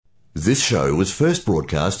This show was first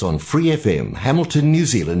broadcast on Free FM, Hamilton, New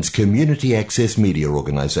Zealand's community access media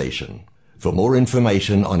organisation. For more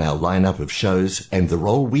information on our lineup of shows and the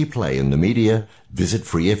role we play in the media, visit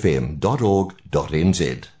freefm.org.nz.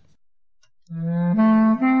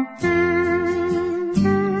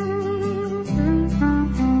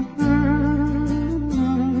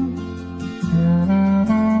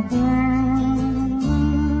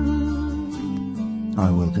 I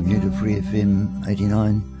welcome you to Free FM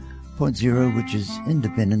 89.0, which is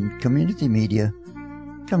independent community media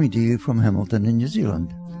coming to you from Hamilton in New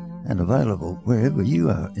Zealand and available wherever you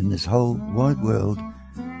are in this whole wide world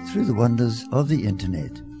through the wonders of the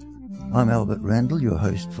internet. I'm Albert Randall, your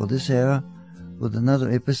host for this hour, with another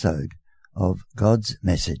episode of God's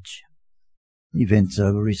Message. Events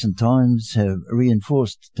over recent times have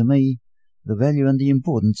reinforced to me the value and the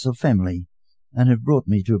importance of family and have brought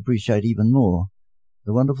me to appreciate even more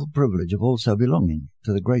the wonderful privilege of also belonging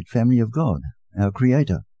to the great family of God, our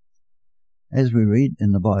Creator. As we read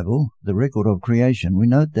in the Bible, the record of creation, we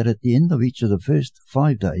note that at the end of each of the first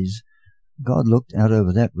 5 days, God looked out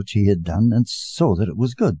over that which he had done and saw that it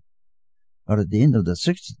was good. But at the end of the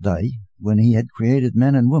 6th day, when he had created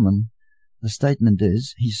man and woman, the statement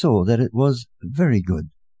is, he saw that it was very good.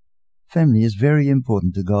 Family is very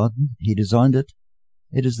important to God. He designed it.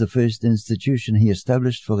 It is the first institution he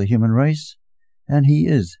established for the human race, and he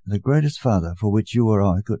is the greatest Father for which you or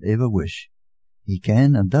I could ever wish. He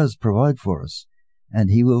can and does provide for us, and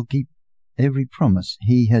he will keep every promise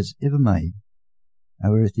he has ever made.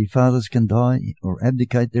 Our earthly fathers can die or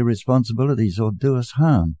abdicate their responsibilities or do us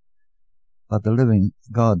harm, but the living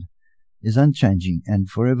God is unchanging and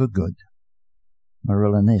forever good.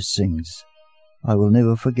 Marilla Ness sings, "I will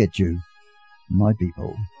never forget you, my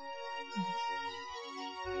people."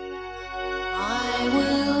 I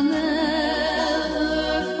will never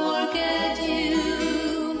forget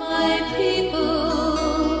you, my people.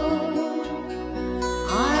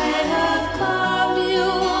 I have carved you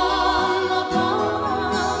on the palm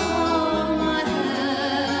of my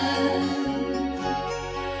hand.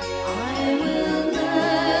 I will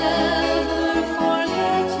never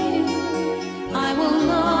forget you. I will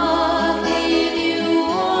not leave you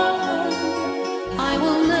orphan. I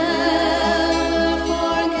will never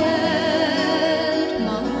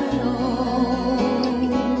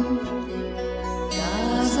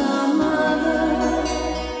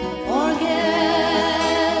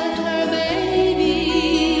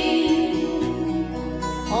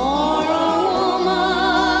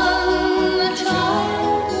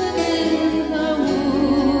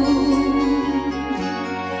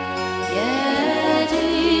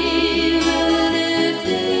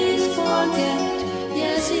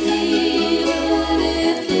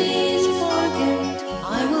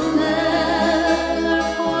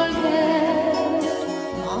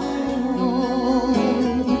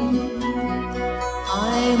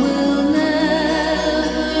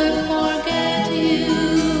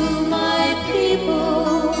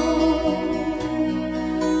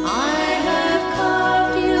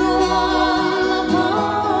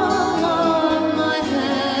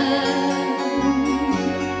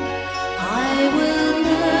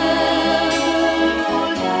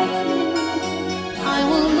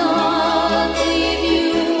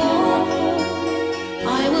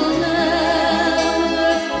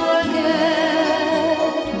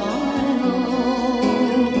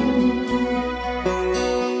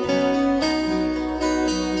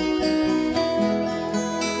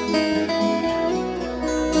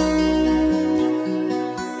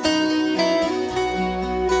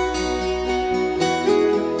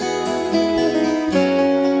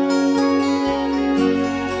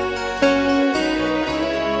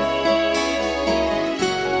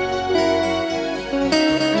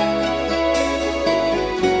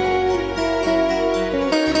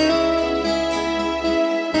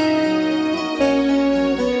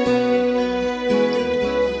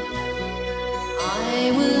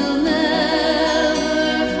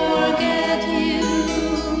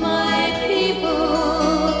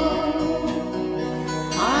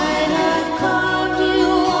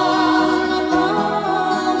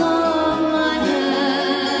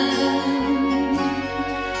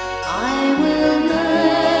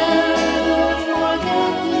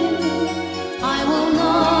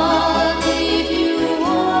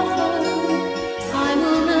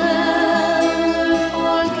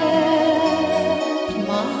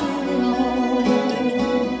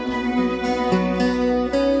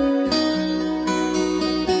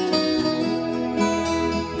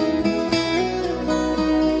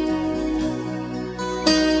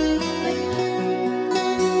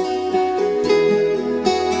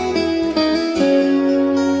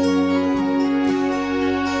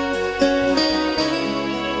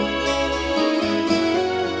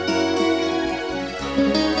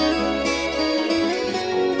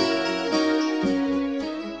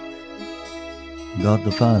God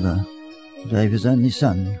the Father gave his only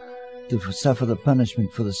Son to suffer the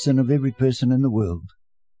punishment for the sin of every person in the world.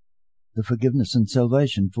 The forgiveness and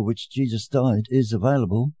salvation for which Jesus died is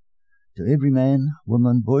available to every man,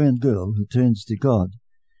 woman, boy and girl who turns to God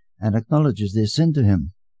and acknowledges their sin to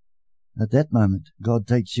him. At that moment, God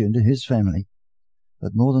takes you into his family.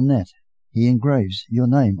 But more than that, he engraves your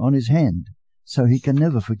name on his hand so he can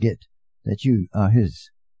never forget that you are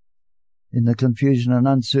his. In the confusion and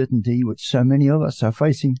uncertainty which so many of us are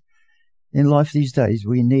facing in life these days,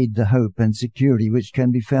 we need the hope and security which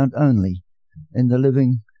can be found only in the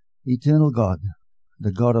living, eternal God,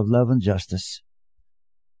 the God of love and justice.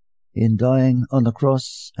 In dying on the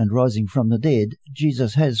cross and rising from the dead,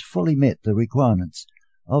 Jesus has fully met the requirements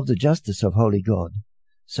of the justice of holy God,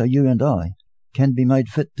 so you and I can be made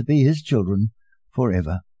fit to be his children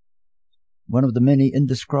forever. One of the many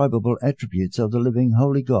indescribable attributes of the living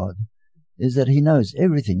holy God is that he knows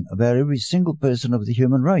everything about every single person of the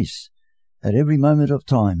human race at every moment of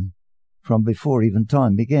time, from before even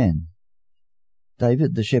time began.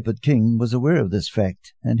 David, the shepherd king, was aware of this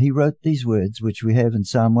fact, and he wrote these words which we have in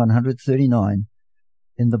Psalm 139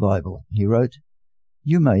 in the Bible. He wrote,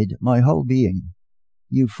 "You made my whole being.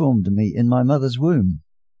 You formed me in my mother's womb.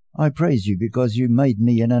 I praise you because you made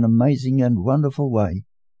me in an amazing and wonderful way.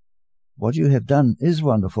 What you have done is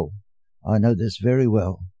wonderful. I know this very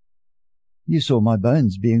well. You saw my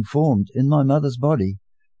bones being formed in my mother's body.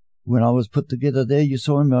 When I was put together there, you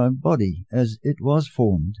saw my body as it was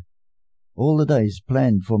formed. All the days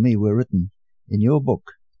planned for me were written in your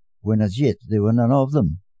book, when as yet there were none of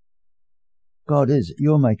them. God is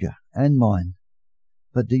your maker and mine.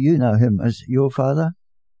 But do you know him as your Father?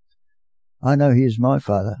 I know he is my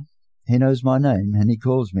Father. He knows my name, and he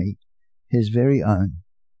calls me his very own."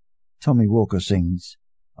 Tommy Walker sings,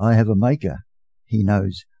 "I have a maker. He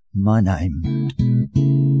knows my name."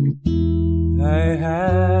 I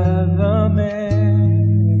have a maker.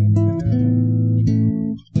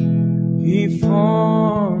 He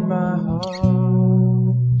formed my heart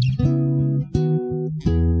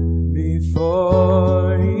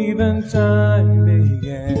before even time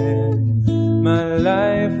began. My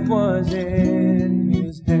life was in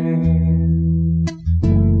his hand.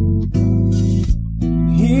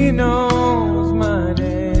 He knows my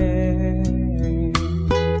name.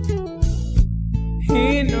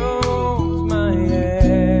 He knows my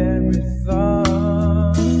every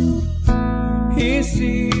thought. He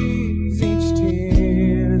sees each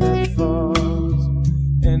tear that falls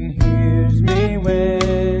and hears me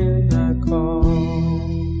when I call.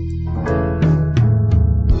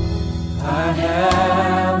 I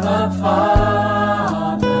have a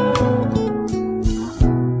Father.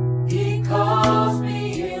 He calls me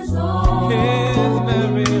his own. His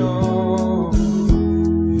very own.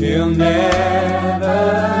 He'll never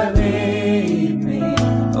leave me.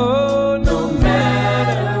 Oh, no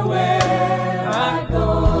matter where I go.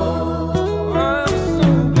 I'm so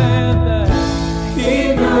glad that he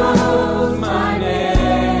knows my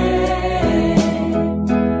name.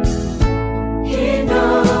 He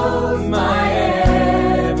knows my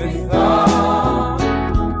every thought.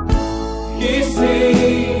 He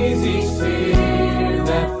sees each tear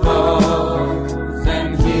that falls and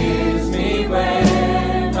hears me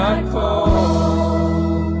when I call.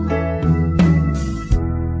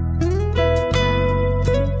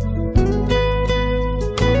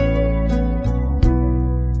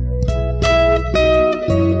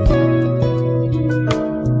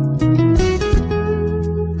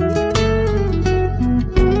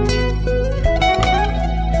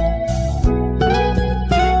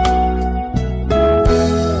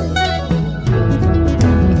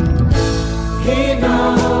 He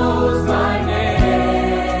knows my name.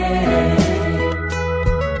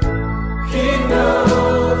 He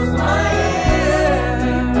knows my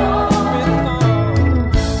every thought.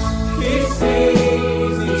 He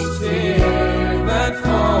sees each tear that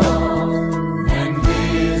falls and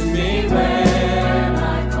hears me when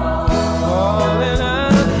I call. Calling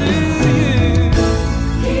out to you.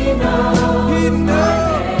 He knows my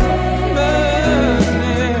name.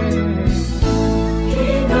 He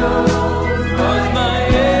knows my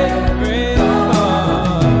every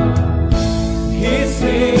thought. He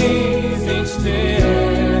sees each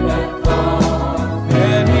tear that falls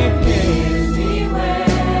and he hears me when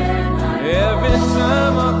I every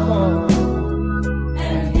time I call.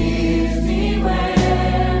 And hears me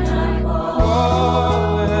when I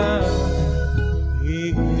call. He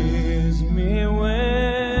hears me when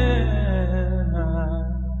I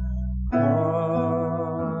call.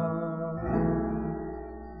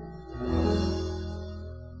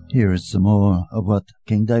 Here is some more of what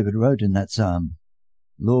King David wrote in that psalm.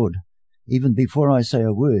 "Lord, Even before I say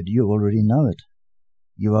a word, you already know it.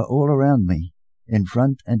 You are all around me, in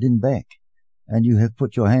front and in back, and you have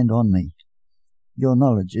put your hand on me. Your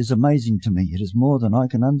knowledge is amazing to me. It is more than I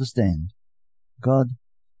can understand. God,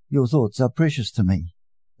 your thoughts are precious to me.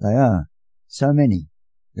 They are, so many,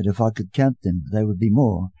 that if I could count them, they would be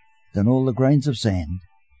more than all the grains of sand.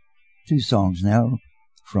 2 songs now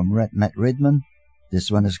from Matt Redman. This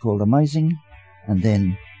one is called Amazing, and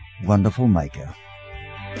then Wonderful Maker.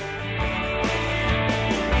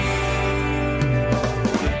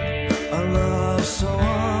 A love so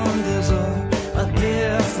undeserved, a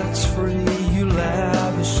gift that's free, you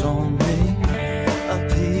lavish on me. A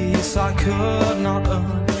peace I could not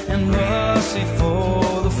earn, and mercy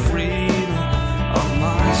for the freedom of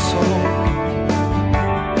my soul.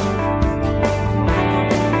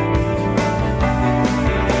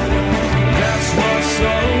 That's what's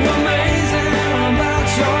so amazing about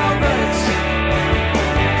your grace.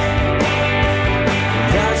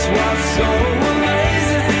 That's what's so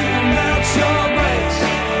amazing about your grace.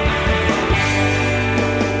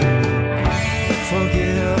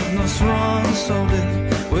 Forgiveness runs so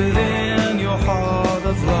deep within your heart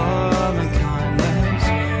of love and kindness.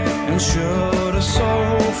 And should a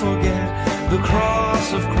soul forget, the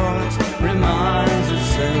cross of Christ reminds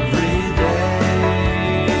us every day.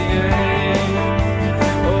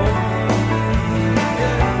 Oh,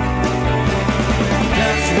 yeah.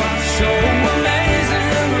 That's what's so amazing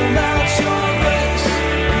about your grace.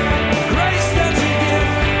 Grace that's a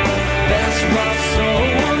gift. That's what's so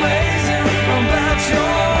amazing about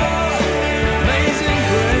your amazing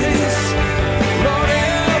grace. Lord,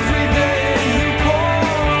 every day you pour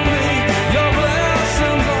on me your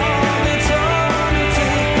blessings of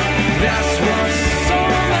eternity. That's what's so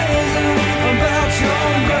amazing about your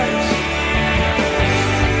grace.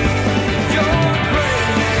 Your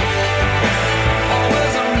grace,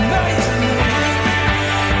 always amazing.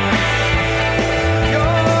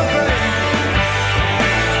 Your grace,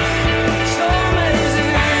 so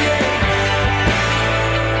amazing.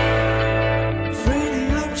 Freely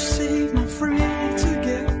I receive, now freely to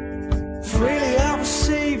give. Freely I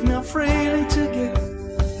receive, now freely to give.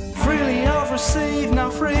 Freely I've received, now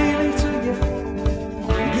freely to give.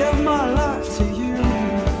 Give my life to you.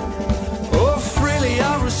 Oh, freely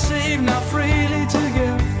I receive, now freely to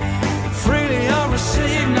give. Freely I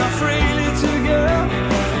receive, now freely to give.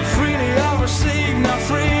 Freely I receive, now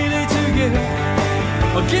freely to give.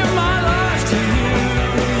 I'll give my life to you.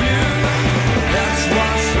 That's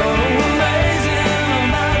what's so amazing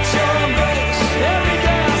about your grace. Every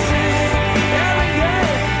day I sing, every day.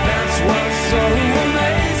 That's what's so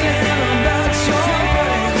amazing about your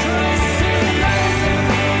grace.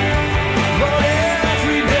 Lord,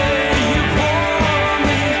 every day you pour on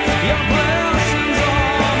me your blessings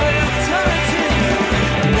of eternity.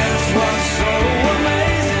 That's what's so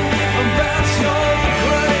amazing about your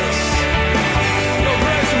grace. Your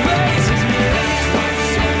grace amazes me. That's what's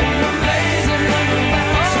so amazing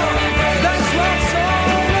about your grace. That's what's so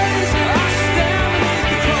amazing. I stand with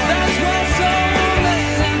the cross. That's what's so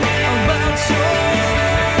amazing about your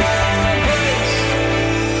grace.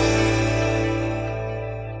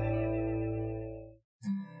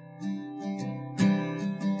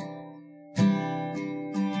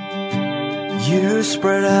 You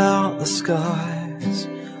spread out the skies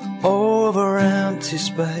over empty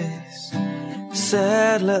space.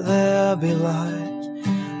 Said, let there be light.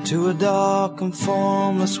 To a dark and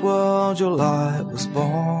formless world your light was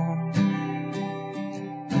born.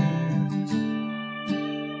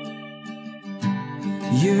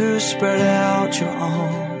 You spread out your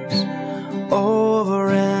arms over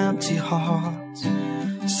empty hearts.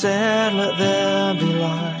 Said, let there be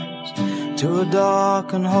light. To a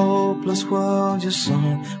dark and hopeless world your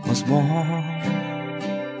son was born.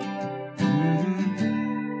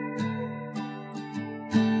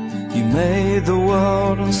 You made the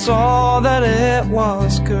world and saw that it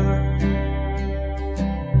was good.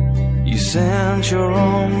 You sent your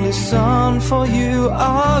only son, for you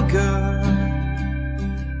are good.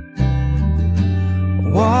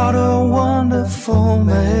 What a wonderful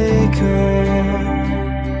maker.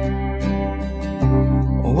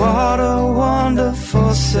 What a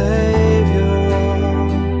wonderful Savior.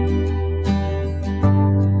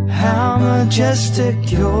 How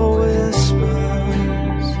majestic your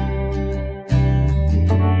whispers,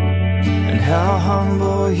 and how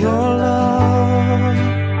humble your love.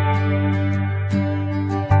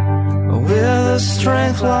 With a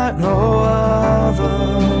strength like no other,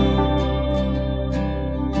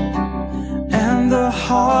 and the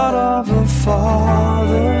heart of a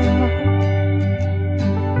father.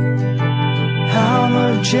 How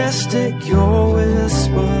majestic your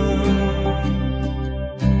whispers,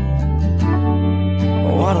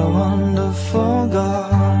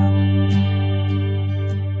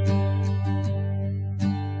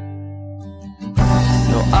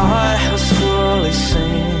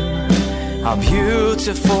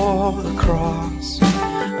 you for the cross,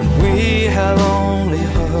 and we have only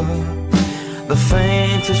heard the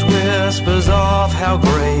faintest whispers of how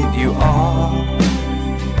great you are,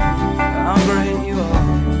 how great you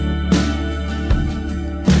are.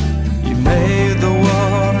 You made the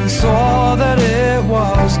world and saw that it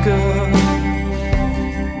was good.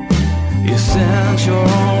 You sent your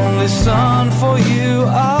only son, for you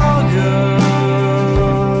are good.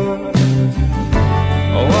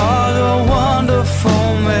 Oh, what a wonderful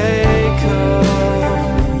maker.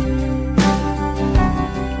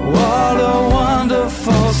 What a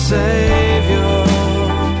wonderful Savior.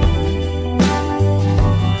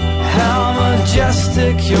 How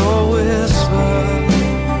majestic your whispers,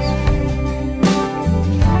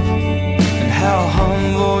 and how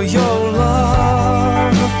humble your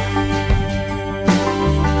love.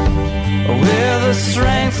 With a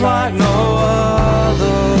strength like no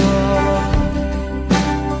other,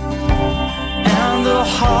 and the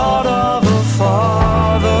heart of a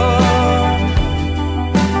father.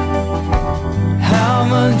 How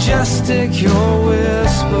majestic your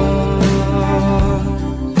whispers.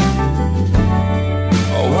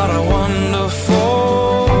 Oh, what a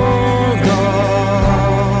wonderful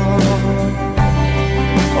God.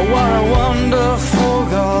 Oh, what a wonderful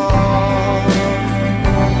God.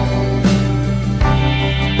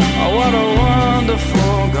 Oh, what a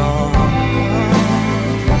wonderful God.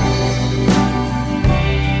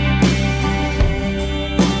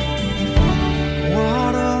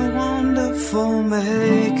 What a wonderful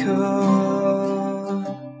maker.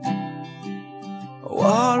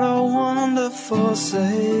 What a wonderful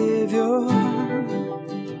Savior.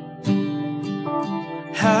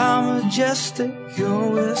 How majestic your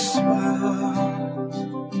whispers,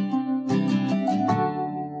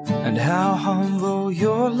 and how humble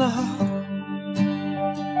your love.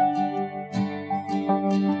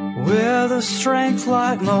 With a strength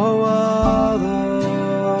like no other,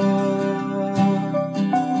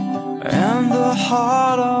 and the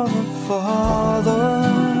heart of the Father.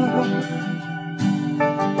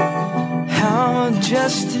 How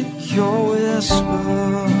majestic your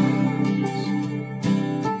whispers.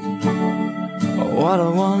 Oh, what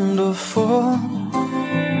a wonderful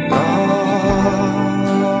God.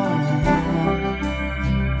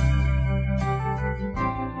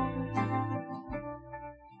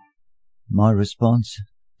 My response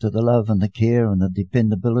to the love and the care and the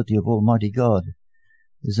dependability of Almighty God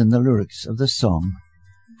is in the lyrics of this song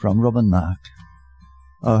from Robin Mark.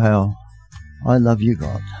 Oh, how I love you,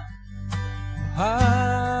 God.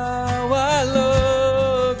 How I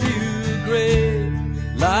love you, great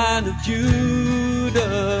Lion of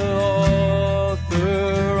Judah,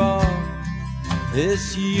 author of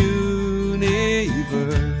this universe,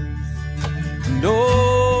 and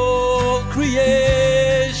all creation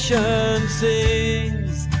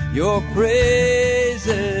sings your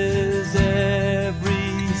praises,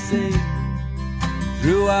 everything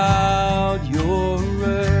throughout your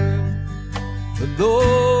earth. But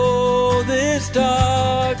though this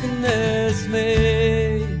darkness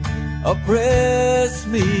may oppress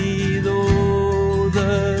me, though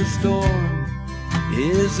the storm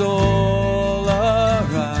is all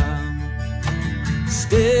around,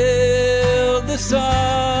 still the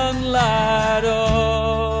sunlight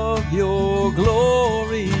of your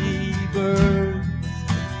glory burns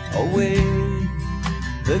away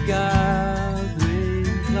the gathering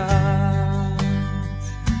clouds.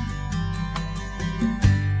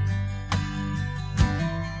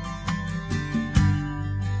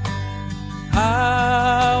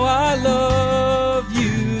 How I love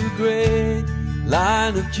you, great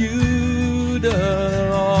Lion of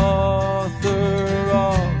Judah, author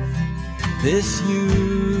of this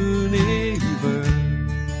universe.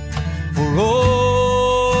 For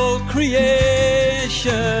all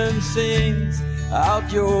creation sings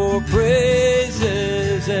out your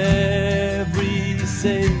praises, every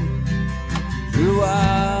saint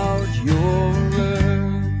throughout your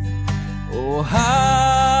earth. Oh,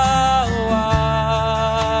 how I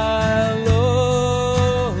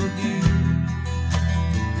love you,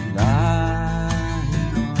 Lion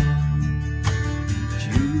of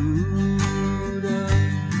Judah.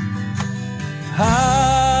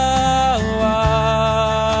 How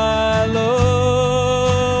I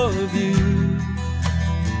love you,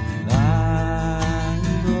 Lion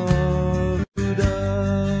of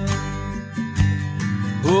Judah.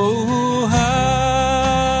 Oh, how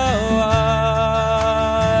I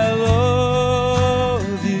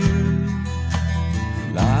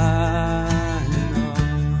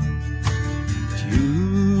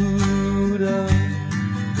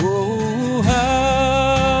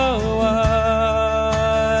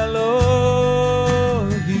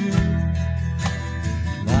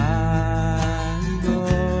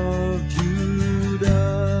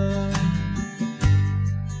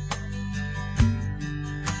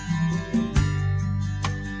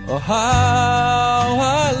How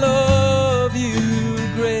I love you,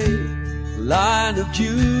 great Lion of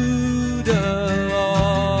Judah,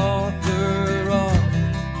 author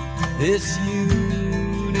of this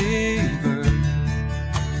universe.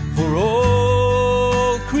 For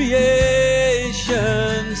all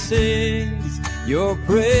creation sings your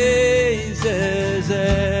praises,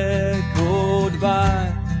 echoed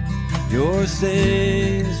by your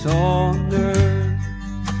saints on earth.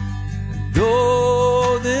 And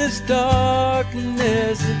though this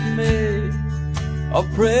darkness may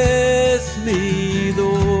oppress me,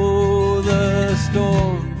 though the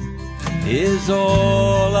storm is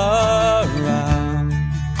all around,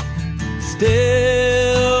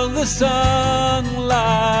 still the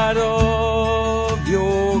sunlight of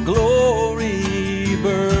your glory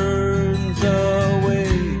burns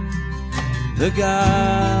away the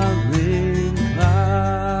gathering cloud.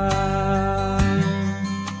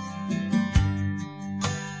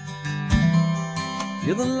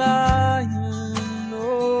 You're the Lion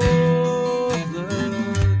of the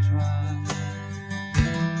tribe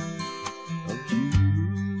of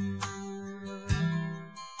Judah.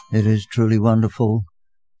 It is truly wonderful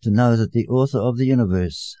to know that the author of the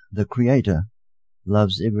universe, the Creator,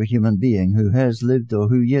 loves every human being who has lived or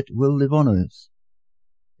who yet will live on earth.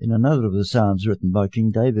 In another of the Psalms written by King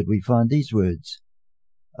David we find these words,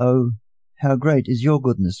 "Oh, how great is your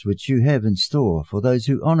goodness which you have in store for those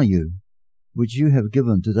who honour you, which you have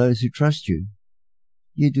given to those who trust you.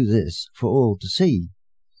 You do this for all to see.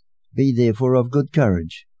 Be therefore of good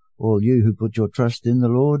courage, all you who put your trust in the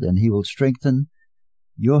Lord, and he will strengthen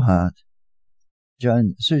your heart."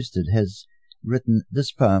 Joan Susted has written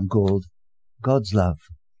this poem called God's Love.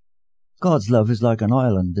 God's love is like an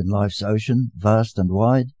island in life's ocean, vast and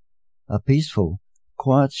wide, a peaceful,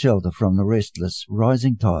 quiet shelter from the restless,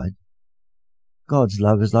 rising tide. God's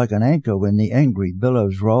love is like an anchor when the angry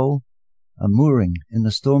billows roll, a mooring in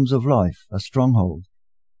the storms of life, a stronghold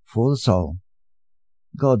for the soul.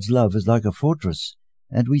 God's love is like a fortress,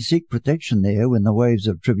 and we seek protection there when the waves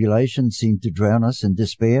of tribulation seem to drown us in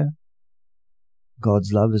despair.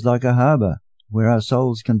 God's love is like a harbour, where our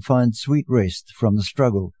souls can find sweet rest from the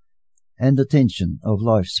struggle and the tension of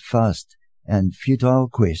life's fast and futile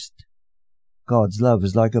quest. God's love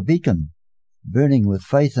is like a beacon, burning with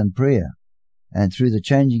faith and prayer, and through the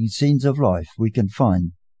changing scenes of life we can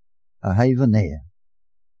find a haven there.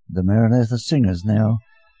 The Maranatha Singers now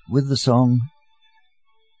with the song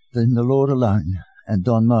 "In the Lord Alone," and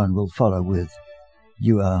Don Moen will follow with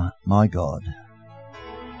 "You Are My God."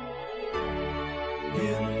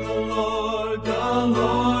 In the Lord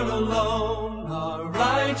alone, our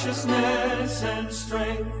righteousness and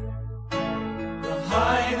strength, the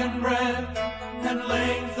height and breadth and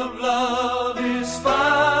length of love is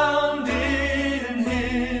found in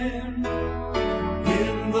Him.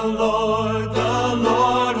 In the Lord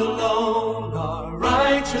alone, our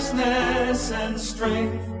righteousness and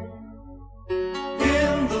strength.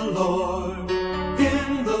 In the Lord alone.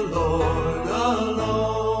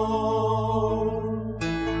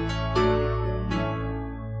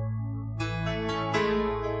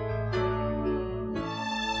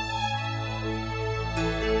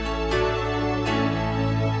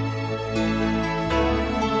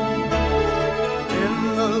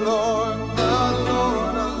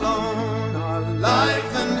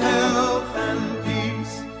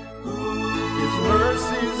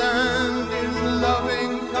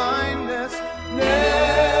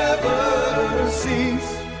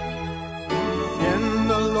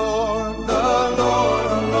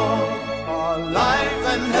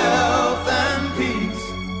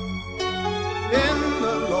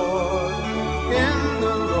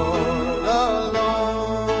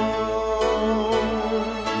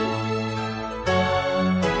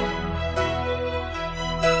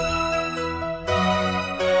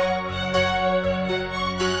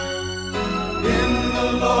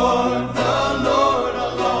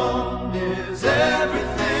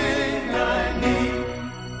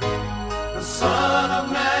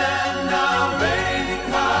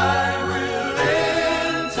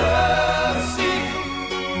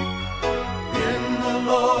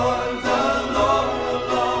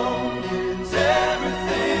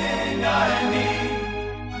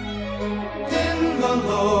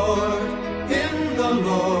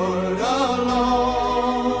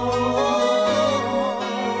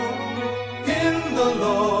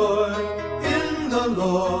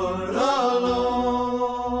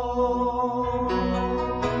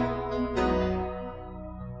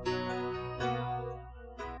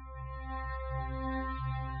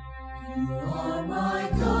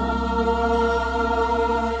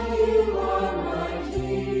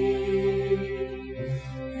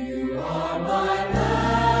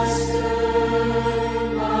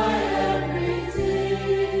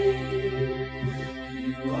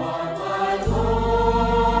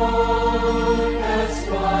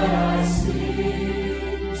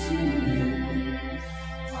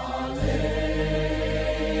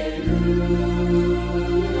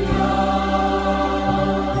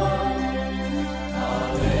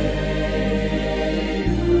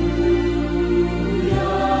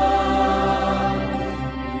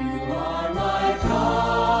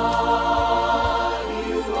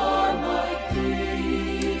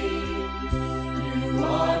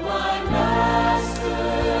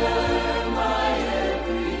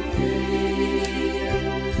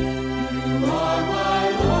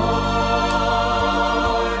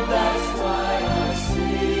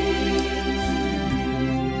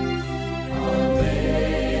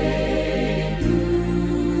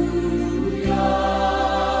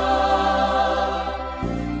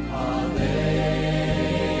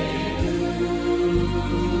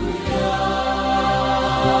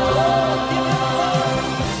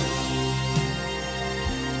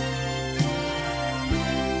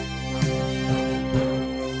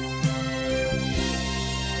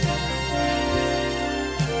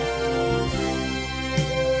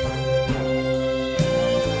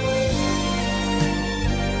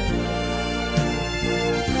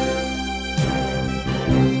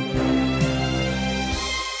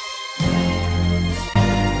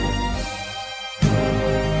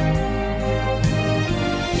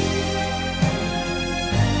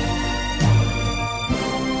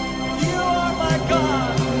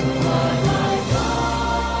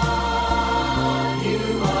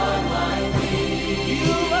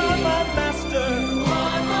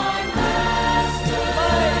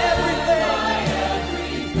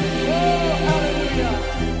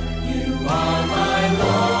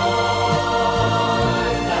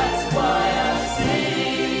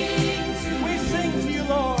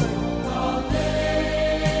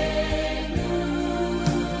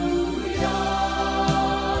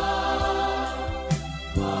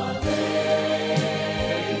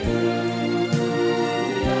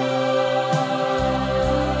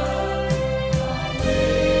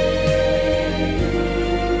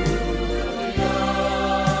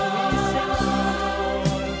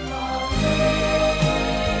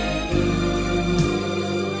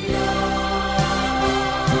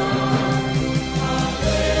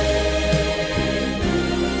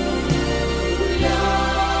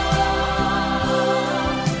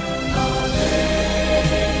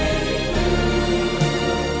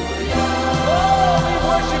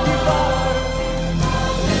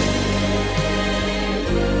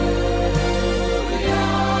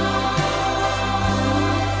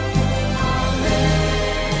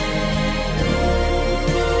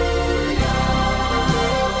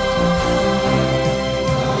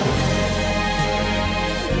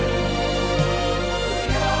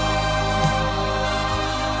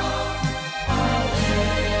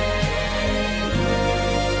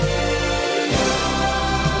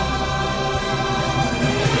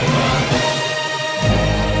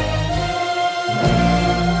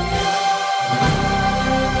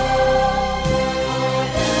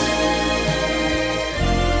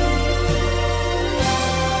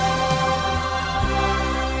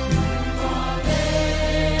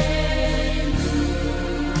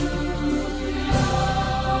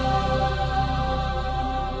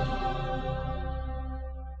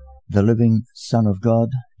 the living Son of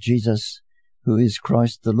God, Jesus, who is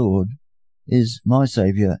Christ the Lord, is my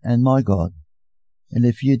Saviour and my God. And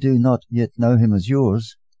if you do not yet know him as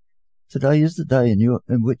yours, today is the day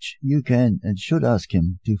in which you can and should ask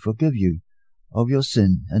him to forgive you of your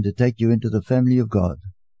sin and to take you into the family of God.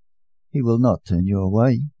 He will not turn you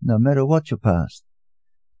away, no matter what your past,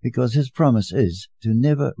 because his promise is to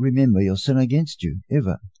never remember your sin against you,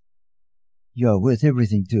 ever. You are worth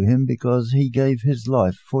everything to him because he gave his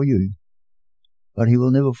life for you, but he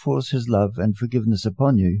will never force his love and forgiveness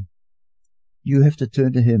upon you. You have to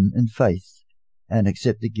turn to him in faith and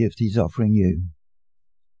accept the gift he's offering you.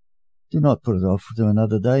 Do not put it off to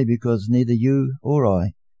another day, because neither you or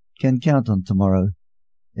I can count on tomorrow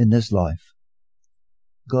in this life.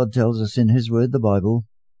 God tells us in his word, the Bible,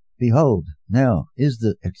 "Behold, now is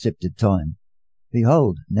the accepted time.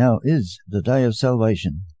 Behold, now is the day of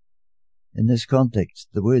salvation." In this context,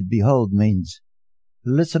 the word behold means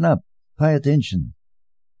listen up, pay attention,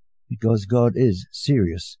 because God is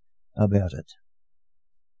serious about it.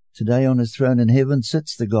 Today on his throne in heaven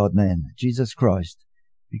sits the God-man, Jesus Christ,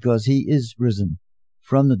 because he is risen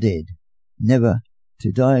from the dead, never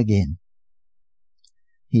to die again.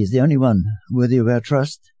 He is the only one worthy of our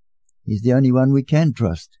trust. He is the only one we can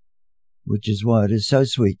trust, which is why it is so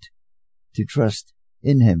sweet to trust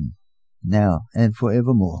in him now and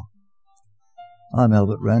forevermore. I'm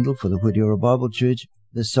Albert Randall for the Whitiora Bible Church.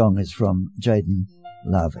 This song is from Jaden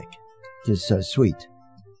Larvick. It is so sweet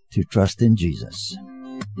to trust in Jesus.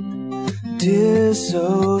 'Tis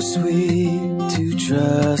so sweet to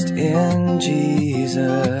trust in Jesus,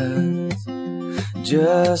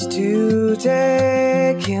 just to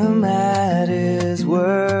take him at his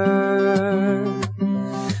word,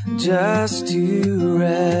 just to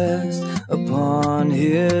rest upon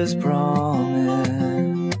his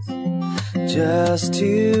promise, just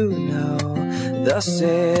to know, thus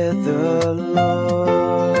saith the Lord.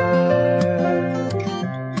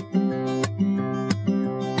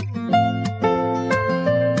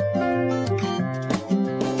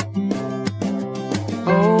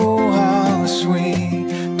 Oh, how sweet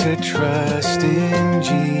to trust in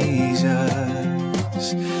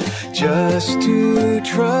Jesus, just to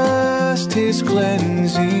trust his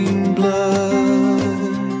cleansing blood,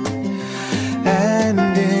 and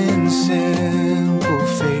in simple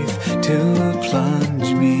faith to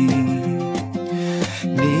plunge me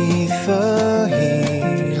neath the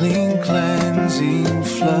healing cleansing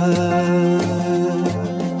flood.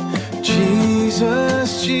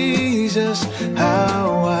 Jesus, Jesus,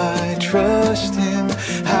 how I trust him,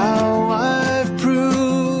 how I've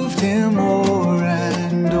proved him o'er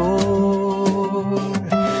and o'er.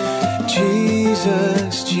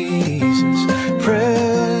 Jesus, Jesus,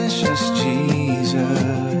 precious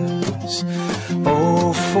Jesus,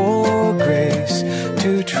 oh, for grace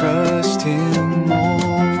to trust him more.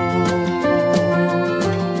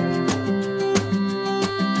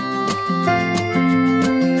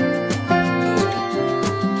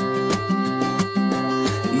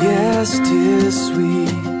 Yes, 'tis sweet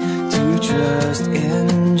to trust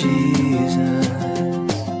in Jesus,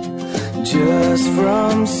 just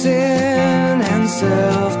from sin and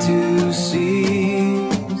self to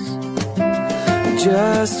cease,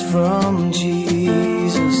 just from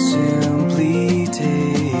Jesus simply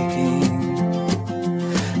taking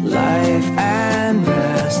life and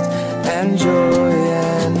rest and joy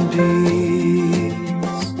and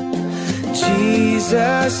peace.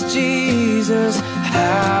 Jesus, Jesus,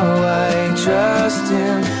 how I trust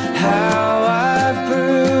him, how I've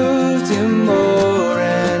proved him more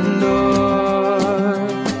and more.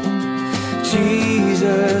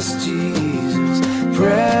 Jesus, Jesus,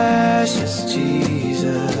 precious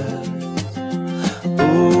Jesus,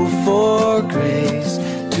 oh, for grace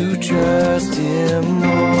to trust him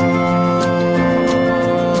more.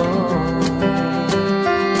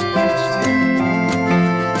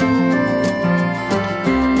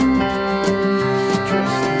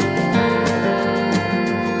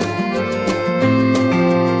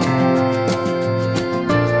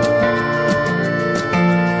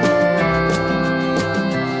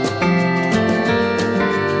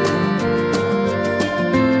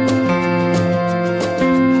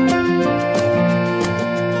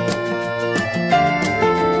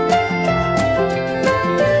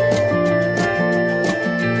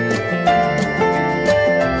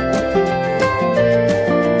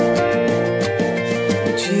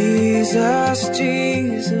 Jesus,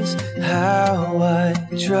 Jesus, how I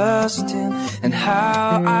trust him and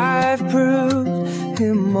how I've proved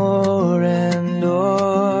him more and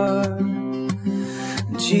more.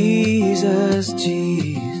 Jesus,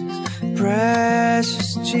 Jesus,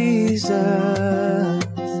 precious Jesus,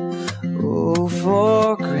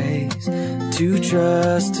 for grace to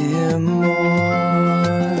trust Him more.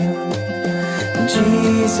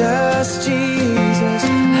 Jesus, Jesus,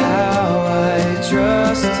 how I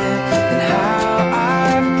trust Him and how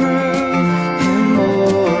I prove Him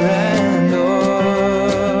more and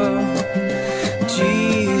more.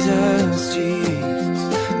 Jesus, Jesus,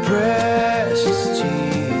 precious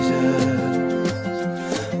Jesus,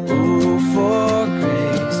 oh, for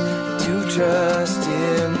grace to trust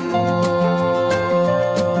Him more.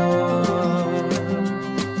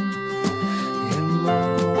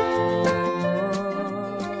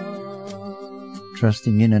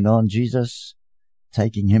 Trusting in and on Jesus,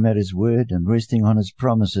 taking Him at His word and resting on His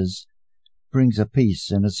promises brings a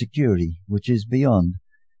peace and a security which is beyond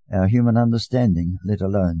our human understanding, let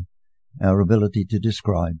alone our ability to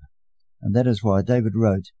describe. And that is why David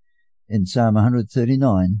wrote in Psalm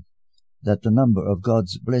 139 that the number of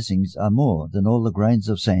God's blessings are more than all the grains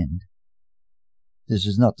of sand. This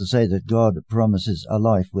is not to say that God promises a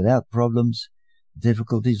life without problems,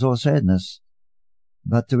 difficulties, or sadness.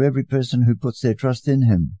 But to every person who puts their trust in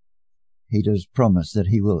Him, He does promise that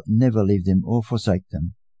He will never leave them or forsake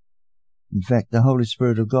them. In fact, the Holy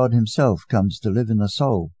Spirit of God Himself comes to live in the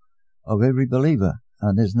soul of every believer,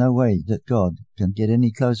 and there's no way that God can get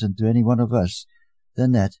any closer to any one of us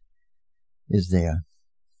than that is there.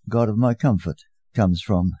 God of my comfort comes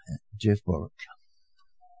from Jeff Borek.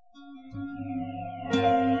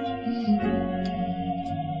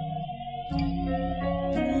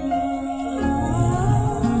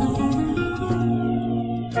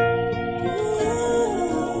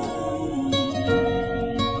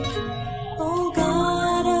 O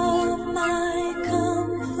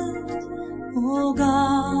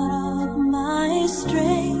God of my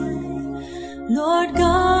strength, Lord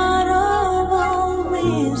God of all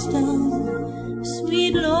wisdom,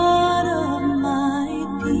 sweet Lord of my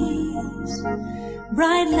peace,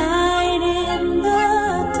 bright light in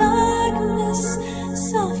the darkness,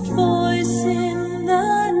 soft voice in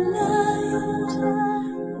the night,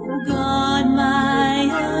 O God, my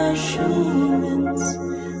assurance,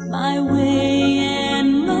 my way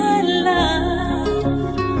and my life.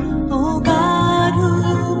 O God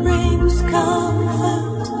who brings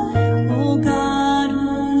comfort, O God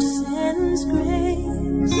who sends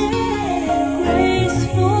grace, grace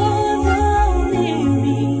for the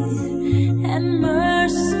weary and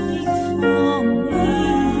mercy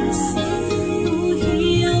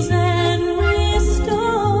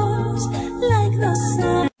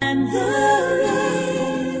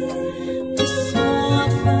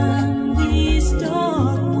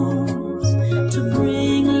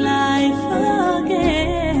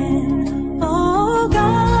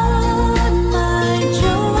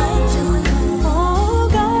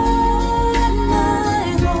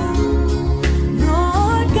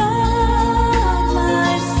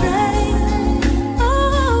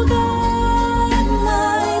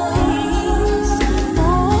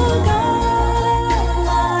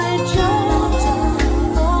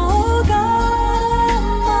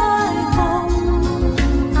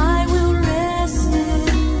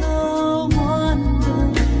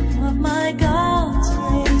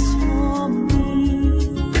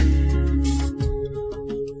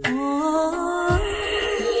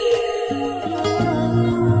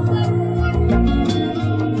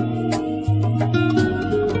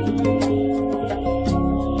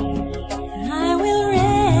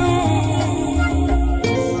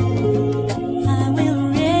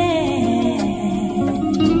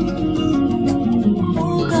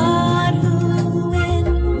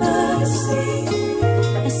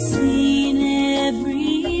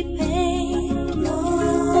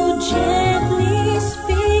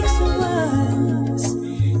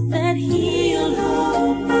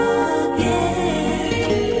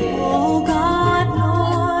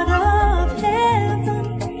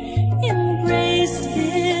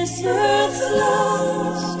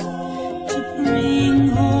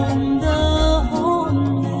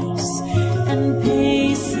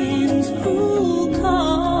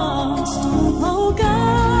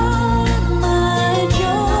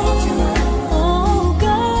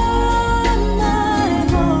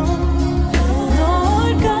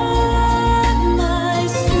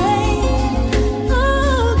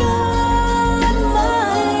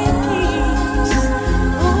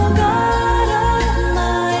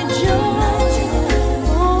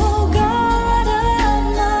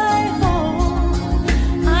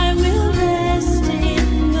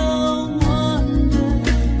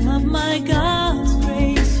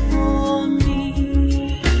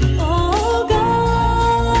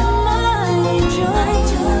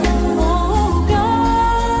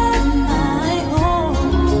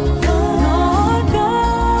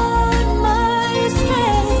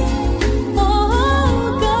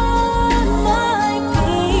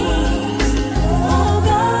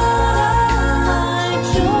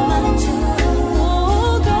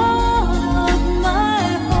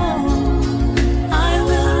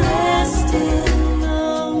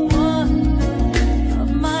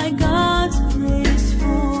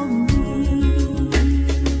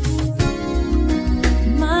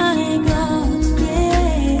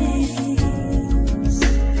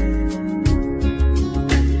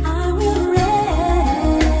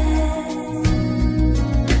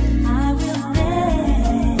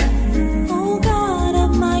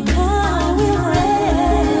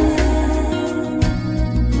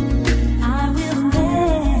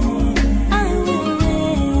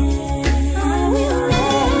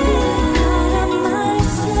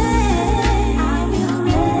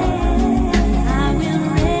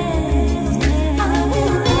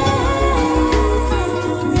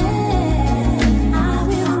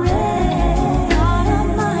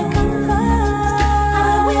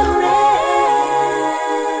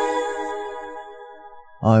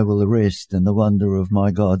I will rest in the wonder of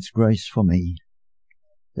my God's grace for me.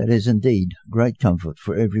 That is indeed great comfort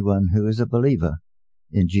for everyone who is a believer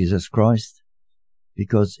in Jesus Christ,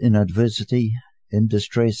 because in adversity, in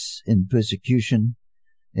distress, in persecution,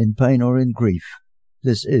 in pain or in grief,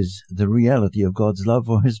 this is the reality of God's love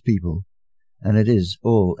for his people, and it is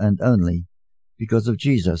all and only because of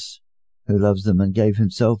Jesus, who loves them and gave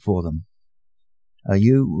himself for them. Are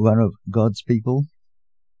you one of God's people?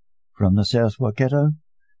 From the South Waikato,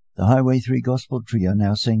 the Highway 3 Gospel Trio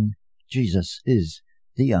now sing, Jesus is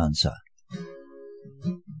the Answer.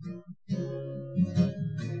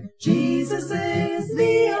 Jesus is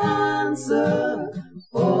the answer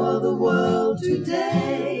for the world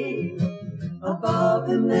today. Above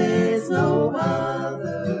him there's no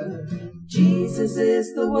other. Jesus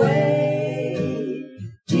is the way.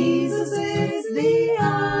 Jesus is the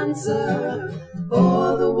answer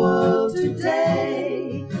for the world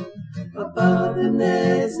today. Above him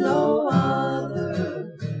there's no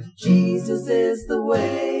other. Jesus is the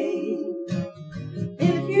way.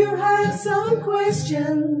 If you have some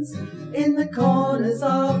questions in the corners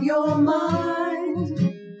of your mind,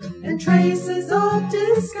 and traces of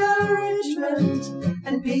discouragement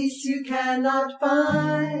and peace you cannot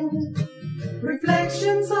find,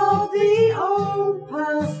 reflections of the old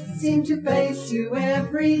past seem to face you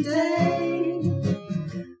every day,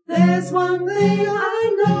 there's one thing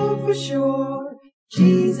I know for sure: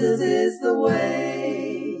 Jesus is the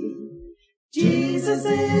way. Jesus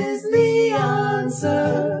is the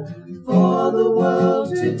answer for the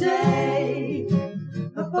world today.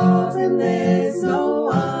 Above him there's no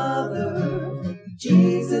other.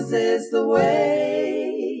 Jesus is the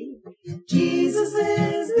way. Jesus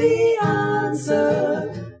is the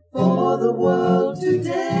answer for the world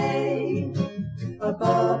today.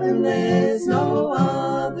 Above him there's no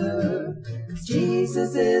other.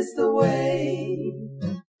 Jesus is the way.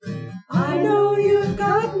 I know you've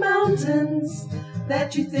got mountains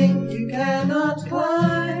that you think you cannot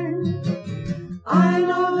climb. I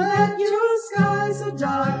know that your skies are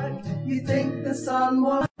dark, you think the sun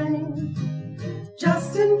won't shine.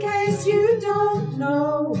 Just in case you don't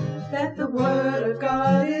know that the Word of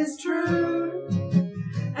God is true,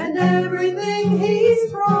 and everything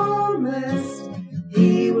He's promised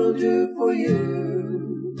He will do for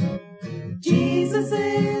you. Jesus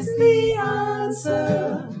is the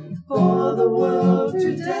answer for the world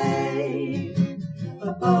today.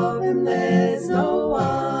 Above him there's no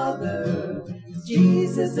other.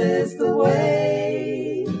 Jesus is the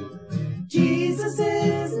way. Jesus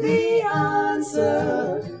is the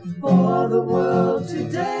answer for the world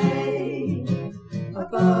today.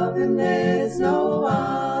 Above him there's no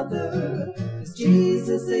other.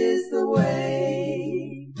 Jesus is the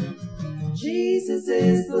way. Jesus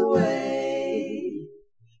is the way.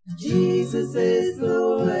 Jesus is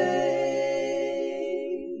the way.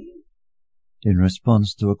 In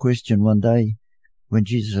response to a question one day, when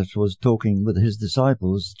Jesus was talking with his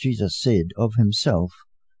disciples, Jesus said of himself,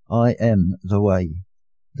 I am the way,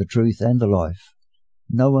 the truth and the life.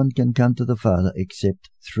 No one can come to the Father except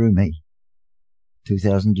through me.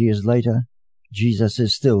 2,000 years later, Jesus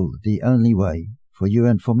is still the only way for you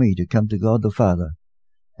and for me to come to God the Father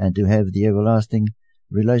and to have the everlasting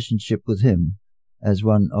relationship with him as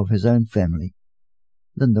one of his own family.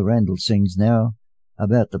 Linda Randall sings now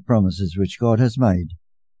about the promises which God has made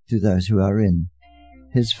to those who are in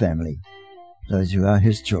his family, those who are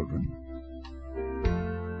his children.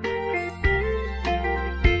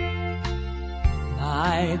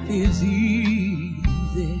 Life is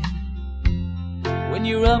easy when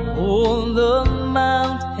you're up on the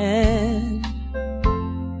mountain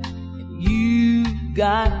and you've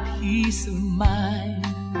got peace of mind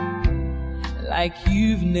like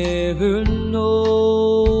you've never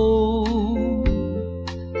known.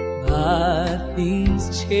 But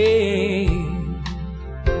things change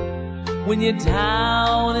when you're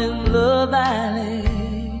down in the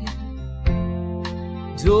valley.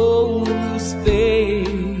 Don't lose faith,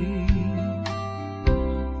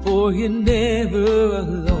 for you're never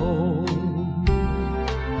alone.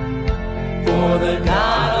 For the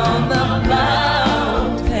God on the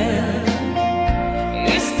mountain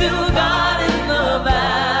is still God in the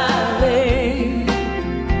valley.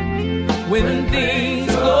 When things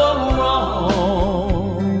go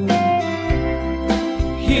wrong,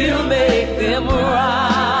 He'll make them right.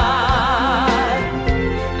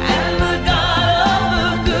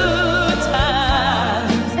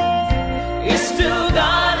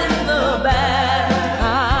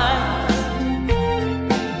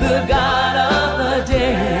 The God of the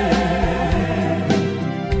day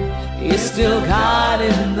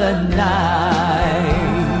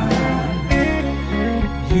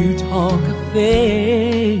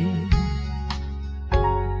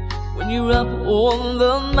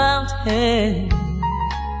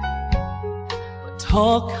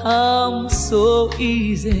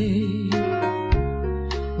easy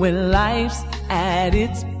when life's at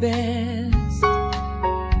its best.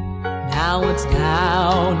 Now it's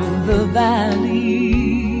down in the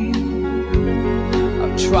valley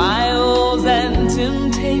of trials and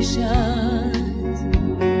temptations.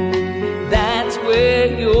 That's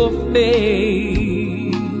where your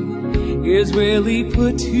faith is really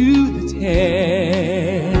put to the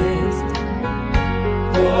test.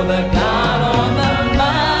 For the God on the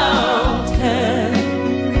mountain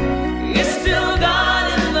is still God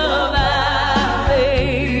in the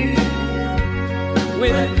valley.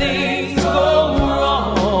 When things go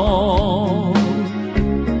wrong,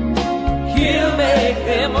 He'll make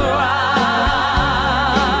them right.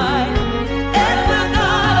 And the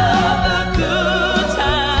God of the good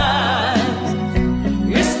times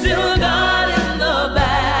is still God in the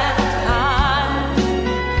bad times.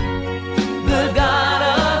 The God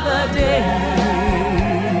of the day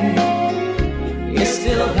is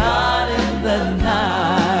still God in the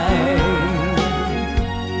night.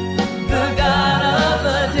 The God of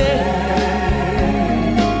the day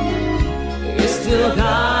is still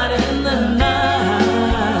God in the night.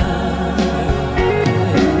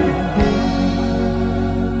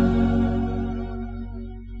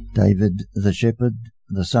 David, the shepherd,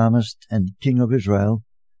 the psalmist, and king of Israel,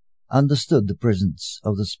 understood the presence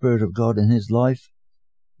of the Spirit of God in his life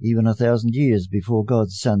even 1,000 years before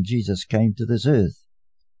God's Son Jesus came to this earth.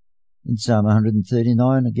 In Psalm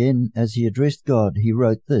 139 again, as he addressed God, he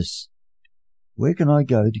wrote this: "Where can I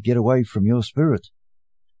go to get away from your Spirit?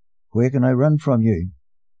 Where can I run from you?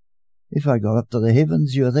 If I go up to the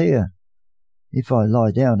heavens, you are there. If I lie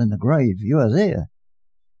down in the grave, you are there.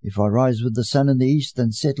 If I rise with the sun in the east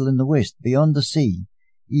and settle in the west beyond the sea,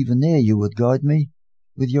 even there you would guide me.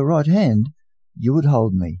 With your right hand you would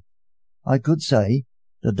hold me. I could say,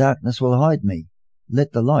 the darkness will hide me.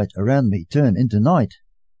 Let the light around me turn into night.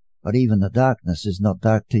 But even the darkness is not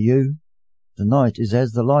dark to you. The night is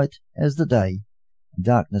as the light as the day.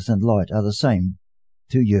 Darkness and light are the same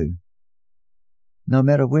to you." No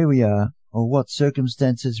matter where we are or what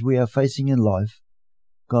circumstances we are facing in life,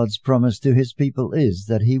 God's promise to his people is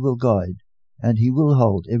that he will guide and he will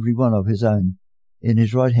hold every one of his own in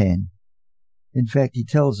his right hand. In fact, he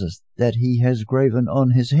tells us that he has graven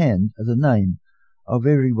on his hand the name of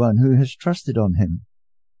everyone who has trusted on him.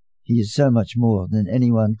 He is so much more than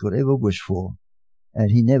anyone could ever wish for,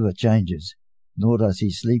 and he never changes, nor does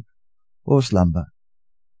he sleep or slumber.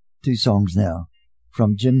 2 songs now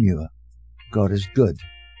from Jim Muir, God is Good,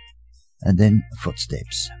 and then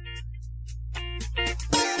Footsteps.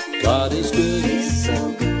 God is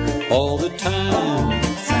good all the time.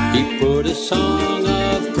 He put a song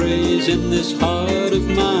of praise in this heart of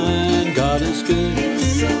mine. God is good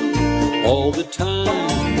all the time.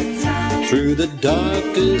 Through the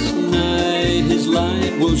darkest night his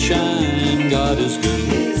light will shine. God is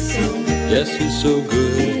good, yes, he's so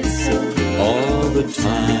good all the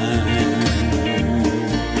time.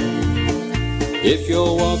 If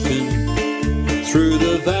you're walking through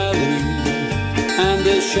the valley and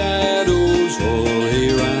the shadows all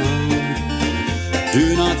around,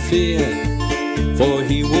 do not fear, for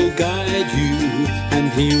he will guide you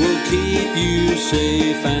and he will keep you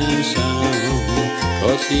safe and sound.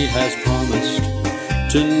 'Cause he has promised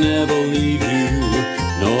to never leave you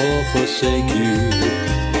nor forsake you,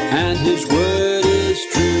 and his word is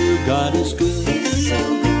true. God is good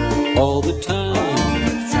all the time.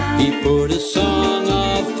 He put a song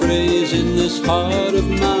of praise in this heart of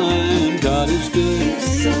mine. God is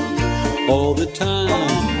good all the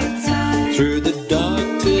time. Through the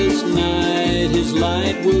darkest night his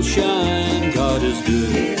light will shine. God is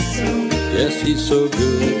good, yes, he's so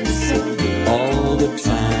good all the time.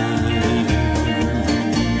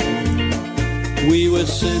 We were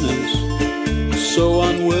sinners, so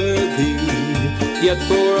unworthy, yet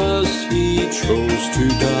for us he chose to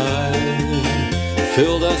die.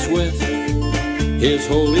 Filled us with his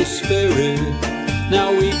Holy Spirit,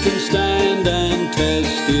 now we can stand and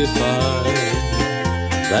testify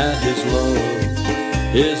that his love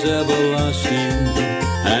is everlasting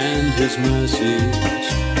and his mercies,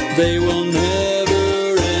 they will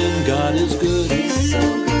never end. God is good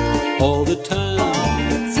all the time.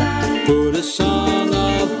 Put a song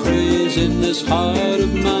of praise in this heart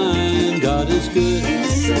of mine. God is good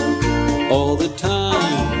all the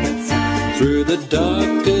time. Through the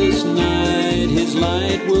darkest night his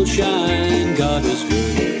light will shine. God is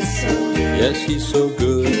good, yes, he's so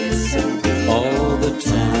good all the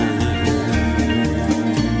time.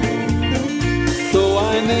 Though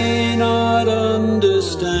I may not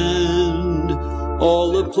understand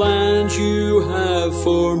all the plans you have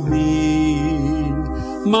for me,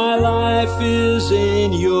 My life is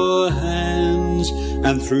in your hands,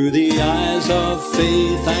 and through the eyes of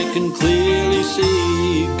faith I can clearly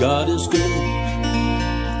see God is good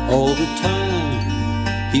all the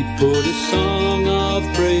time. He put a song of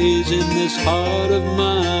praise in this heart of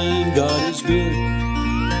mine. God is good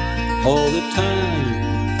all the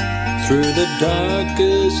time. Through the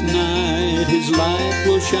darkest night His light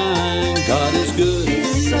will shine. God is good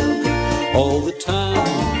all the time.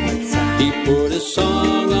 He put a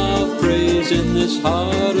song of praise in this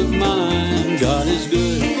heart of mine. God is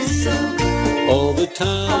good all the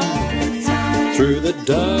time. Through the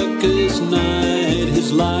darkest night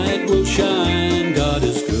His light will shine. God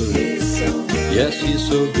is good. Yes, He's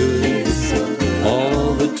so good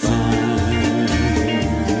all the time.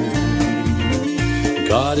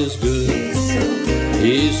 God is good.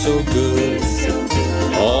 He's so good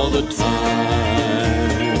all the time.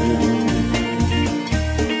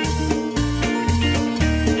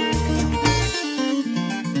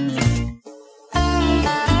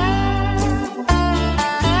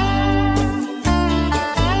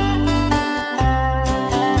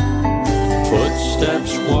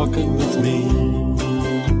 Footsteps walking with me,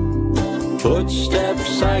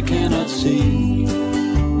 footsteps I cannot see,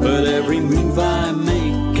 but every move I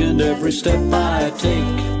make and every step I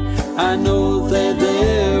take, I know they're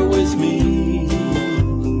there with me.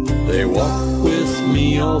 They walk with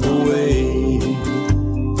me all the way,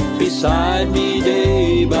 beside me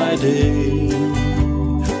day by day,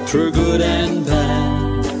 through good and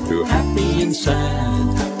bad, through happy and sad.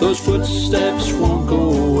 Those footsteps won't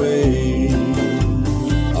go away.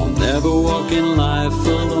 I'll never walk in life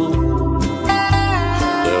alone.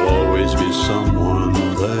 There'll always be someone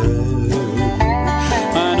there.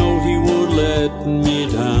 I know He won't let me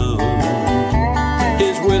down.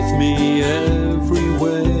 He's with me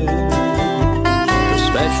everywhere. The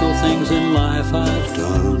special things in life I've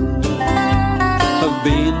done have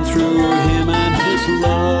been through Him and His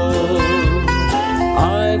love.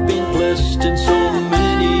 I've been blessed in so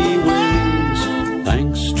many ways,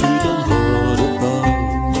 thanks to the Lord above.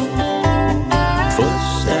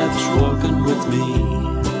 Footsteps walking with me,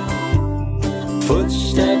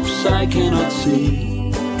 footsteps I cannot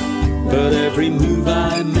see, but every move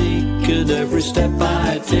I make and every step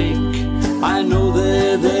I take, I know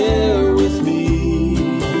they're there with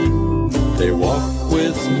me. They walk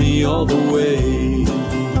with me all the way,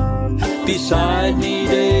 beside me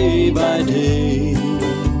day by day,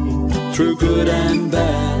 through good and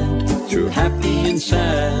bad, through happy and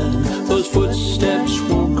sad. Those footsteps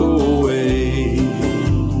won't go away.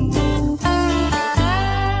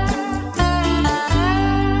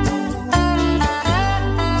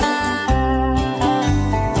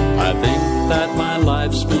 I think that my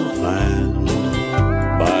life's been planned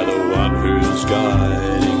by the one who's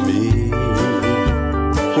guiding me.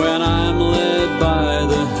 When I'm led by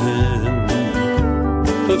the hand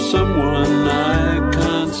of someone I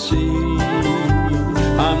can't see,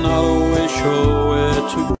 I'm not always sure where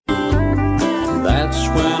to go. That's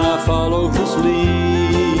when I follow His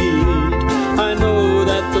lead. I know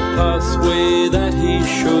that the pathway that He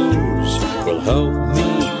shows will help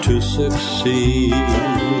me to succeed.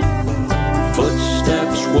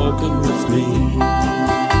 Footsteps walking with me,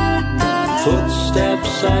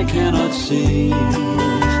 footsteps I cannot see,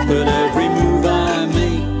 but every move I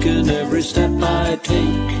make and every step I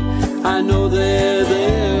take, I know they're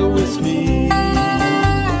there with me.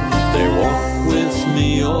 They walk with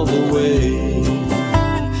me all the way,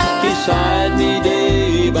 beside me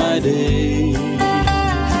day by day,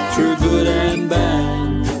 through good and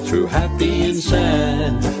bad, through happy and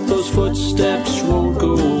sad. Those footsteps won't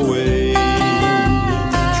go away.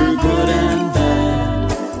 Through good and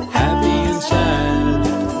bad, happy and sad,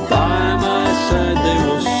 by my side they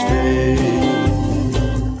will stay.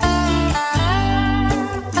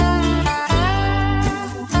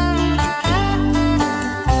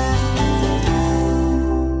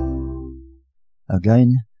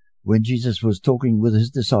 Again, when Jesus was talking with His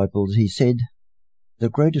disciples, He said, "The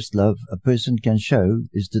greatest love a person can show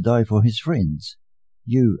is to die for his friends.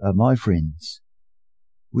 You are my friends."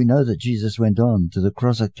 We know that Jesus went on to the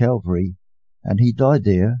cross at Calvary, and He died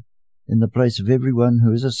there in the place of everyone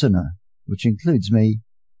who is a sinner, which includes me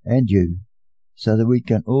and you, so that we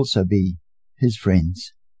can also be His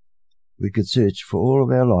friends. We could search for all of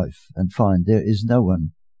our life and find there is no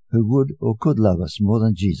one who would or could love us more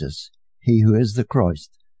than Jesus, He who is the Christ,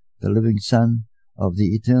 the living Son of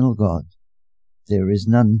the eternal God. There is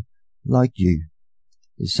none like you,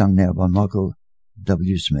 is sung now by Michael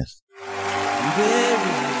W. Smith. There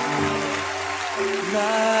is none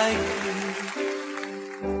like you.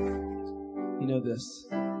 You know this.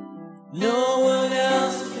 No one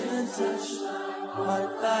else can touch my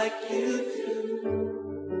heart like you do.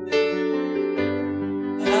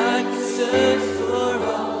 I could search for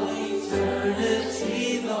all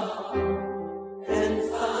eternity long and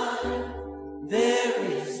find there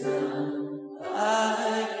is none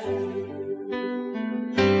like you.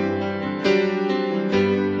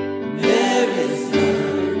 There is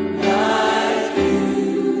none like you.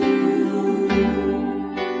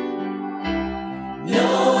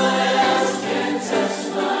 No one else can touch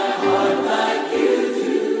my heart like you do.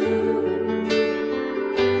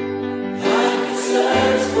 I could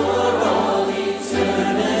search for all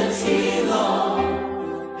eternity long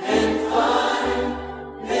and find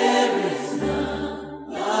there is none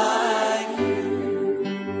like you.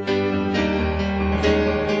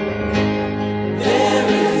 There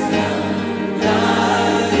is none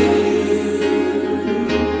like you.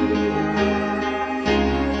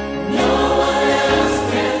 No one else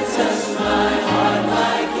can touch my heart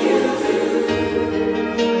like you do.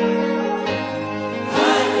 I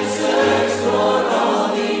can search for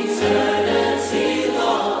all eternity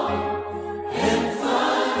long and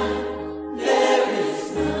find there is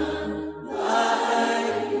none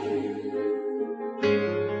like you.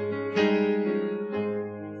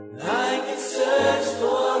 I can search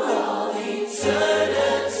for all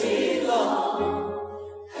eternity long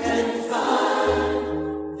and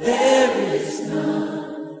find there is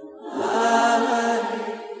none like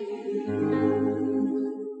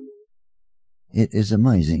It is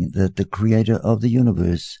amazing that the Creator of the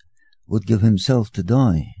universe would give himself to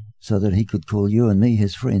die so that he could call you and me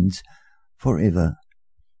his friends forever.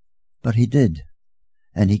 But he did,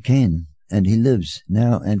 and he can, and he lives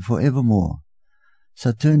now and forevermore.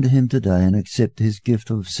 So turn to him today and accept his gift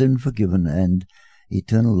of sin forgiven and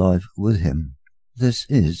eternal life with him. This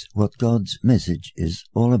is what God's message is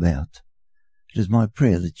all about. It is my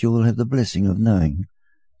prayer that you will have the blessing of knowing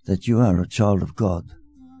that you are a child of God,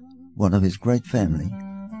 one of his great family,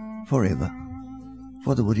 forever.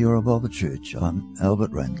 For the Woodiora Bible Church, I'm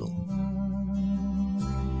Albert Randall.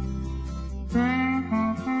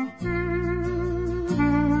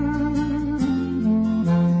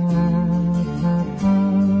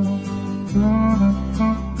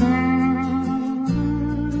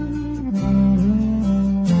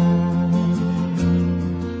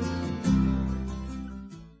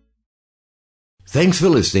 Thanks for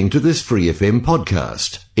listening to this Free FM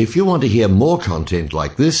podcast. If you want to hear more content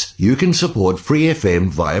like this, you can support Free FM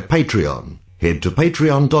via Patreon. Head to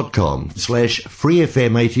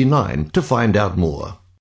patreon.com/freefm89 to find out more.